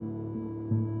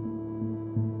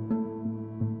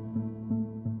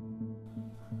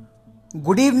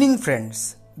Good evening,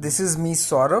 friends. This is me,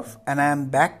 Saurav, and I am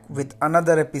back with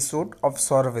another episode of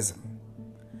Sauravism.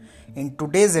 In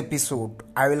today's episode,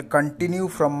 I will continue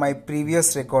from my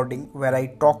previous recording where I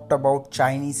talked about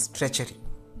Chinese treachery.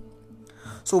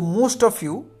 So, most of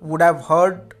you would have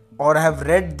heard or have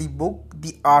read the book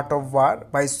The Art of War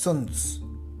by Sun Tzu.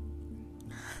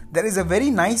 There is a very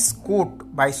nice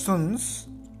quote by Sun Tzu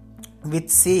which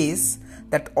says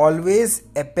that always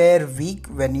appear weak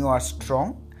when you are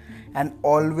strong and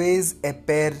always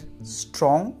appear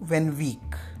strong when weak.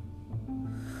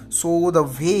 So the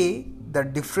way the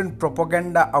different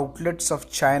propaganda outlets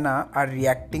of China are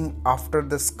reacting after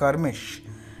the skirmish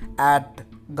at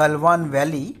Galwan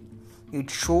Valley, it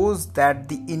shows that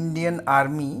the Indian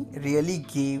army really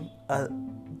gave a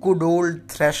good old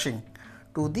thrashing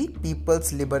to the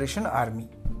People's Liberation Army.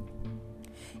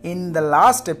 In the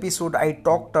last episode, I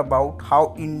talked about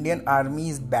how Indian army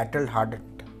is battle hardened.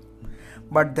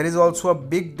 But there is also a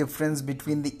big difference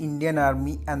between the Indian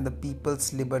army and the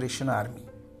People's Liberation Army.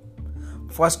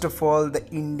 First of all, the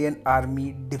Indian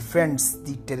army defends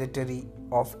the territory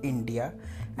of India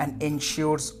and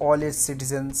ensures all its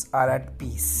citizens are at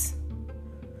peace.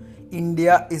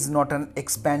 India is not an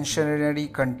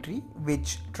expansionary country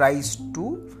which tries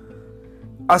to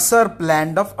usurp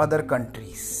land of other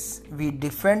countries. We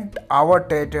defend our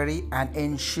territory and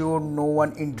ensure no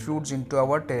one intrudes into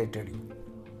our territory.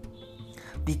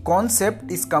 The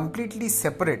concept is completely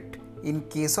separate in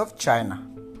case of China.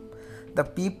 The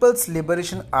People's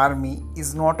Liberation Army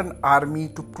is not an army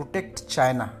to protect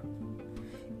China.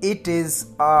 It is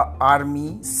an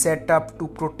army set up to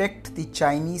protect the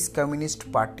Chinese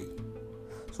Communist Party.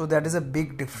 So that is a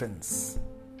big difference.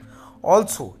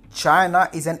 Also, China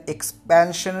is an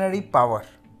expansionary power.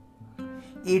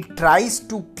 It tries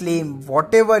to claim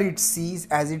whatever it sees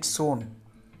as its own.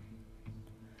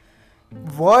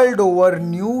 World over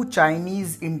knew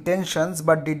Chinese intentions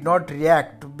but did not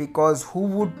react because who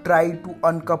would try to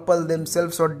uncouple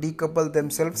themselves or decouple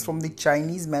themselves from the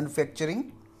Chinese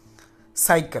manufacturing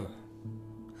cycle?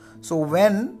 So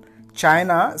when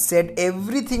China said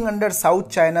everything under South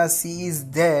China Sea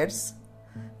is theirs,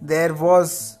 there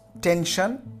was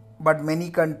tension, but many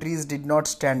countries did not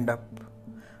stand up.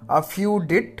 A few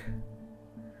did,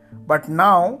 but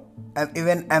now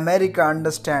even America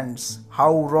understands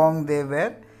how wrong they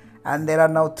were, and there are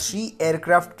now 3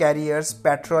 aircraft carriers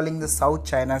patrolling the South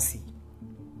China Sea.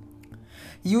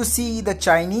 You see, the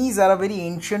Chinese are a very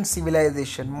ancient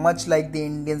civilization, much like the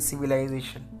Indian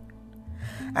civilization.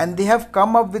 And they have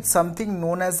come up with something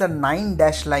known as the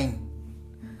 9-dash line.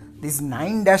 This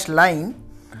 9-dash line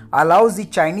allows the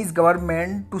Chinese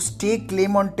government to stake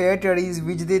claim on territories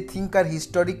which they think are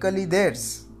historically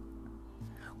theirs.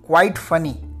 Quite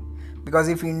funny. Because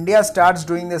if India starts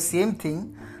doing the same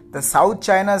thing, the South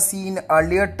China Sea in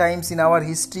earlier times in our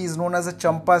history is known as the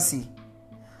Champa Sea.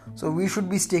 So we should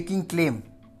be staking claim.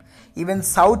 Even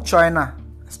South China,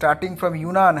 starting from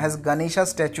Yunnan, has Ganesha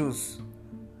statues.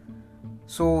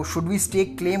 So should we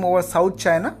stake claim over South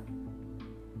China?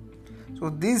 So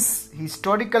these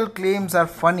historical claims are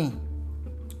funny.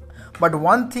 But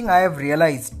one thing I have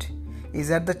realized is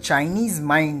that the Chinese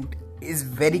mind is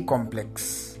very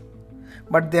complex.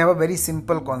 But they have a very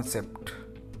simple concept.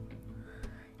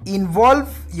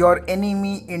 Involve your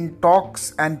enemy in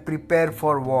talks and prepare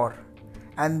for war.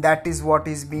 And that is what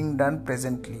is being done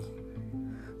presently.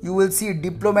 You will see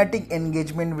diplomatic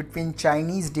engagement between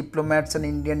Chinese diplomats and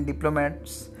Indian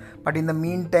diplomats. But in the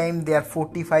meantime, they are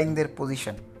fortifying their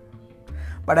position.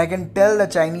 But I can tell the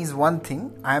Chinese one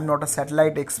thing. I am not a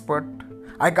satellite expert.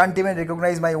 I can't even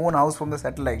recognize my own house from the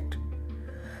satellite.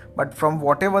 But from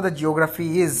whatever the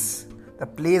geography is, the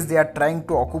place they are trying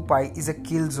to occupy is a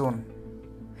kill zone.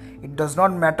 It does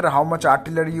not matter how much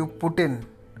artillery you put in.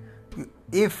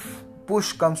 If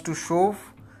push comes to shove,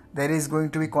 there is going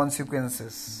to be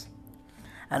consequences.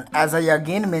 And as I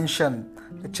again mentioned,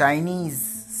 the Chinese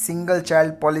single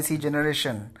child policy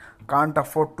generation can't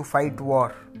afford to fight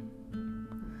war.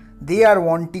 They are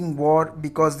wanting war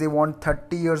because they want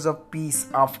 30 years of peace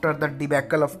after the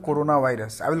debacle of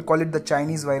coronavirus. I will call it the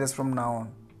Chinese virus from now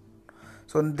on.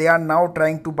 So they are now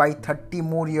trying to buy 30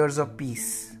 more years of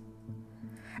peace.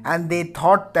 And they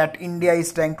thought that India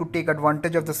is trying to take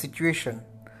advantage of the situation.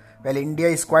 Well, India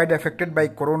is quite affected by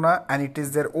corona and it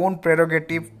is their own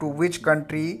prerogative to which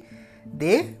country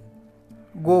they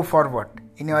go forward.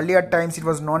 In earlier times it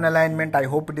was non-alignment. I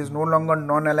hope it is no longer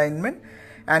non-alignment.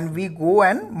 And we go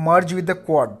and merge with the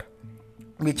Quad,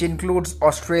 which includes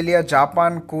Australia,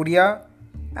 Japan, Korea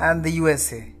and the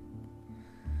USA.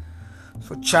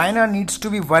 So China needs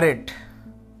to be worried.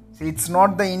 See, it's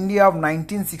not the India of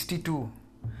 1962.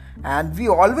 And we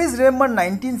always remember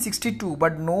 1962,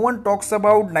 but no one talks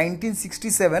about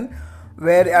 1967,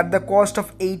 where at the cost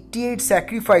of 88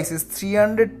 sacrifices,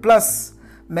 300 plus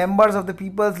members of the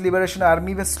People's Liberation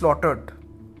Army were slaughtered.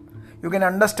 You can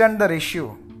understand the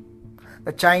ratio.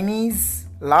 The Chinese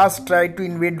last tried to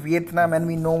invade Vietnam and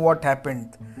we know what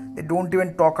happened. They don't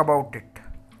even talk about it.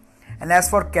 And as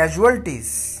for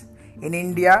casualties, in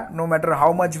India, no matter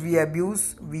how much we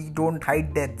abuse, we don't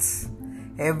hide deaths.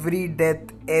 Every death,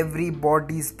 every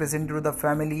body is presented to the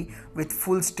family with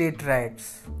full state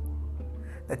rights.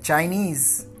 The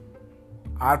Chinese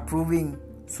are proving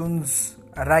Sun's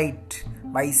right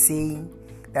by saying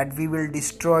that we will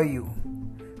destroy you.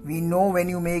 We know when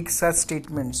you make such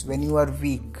statements, when you are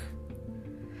weak.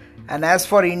 And as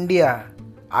for India,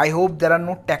 I hope there are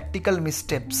no tactical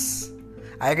missteps.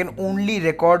 I can only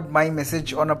record my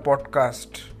message on a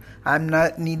podcast. I am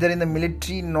neither in the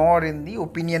military nor in the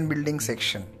opinion building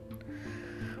section.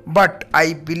 But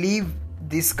I believe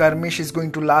this skirmish is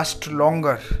going to last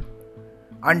longer.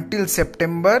 Until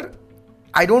September,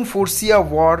 I don't foresee a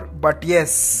war, but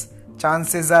yes,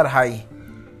 chances are high.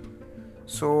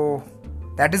 So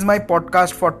that is my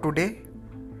podcast for today.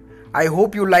 I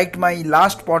hope you liked my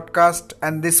last podcast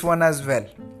and this one as well.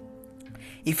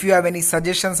 If you have any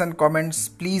suggestions and comments,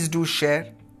 please do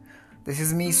share. This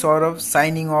is me, Saurav,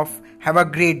 signing off. Have a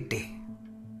great day.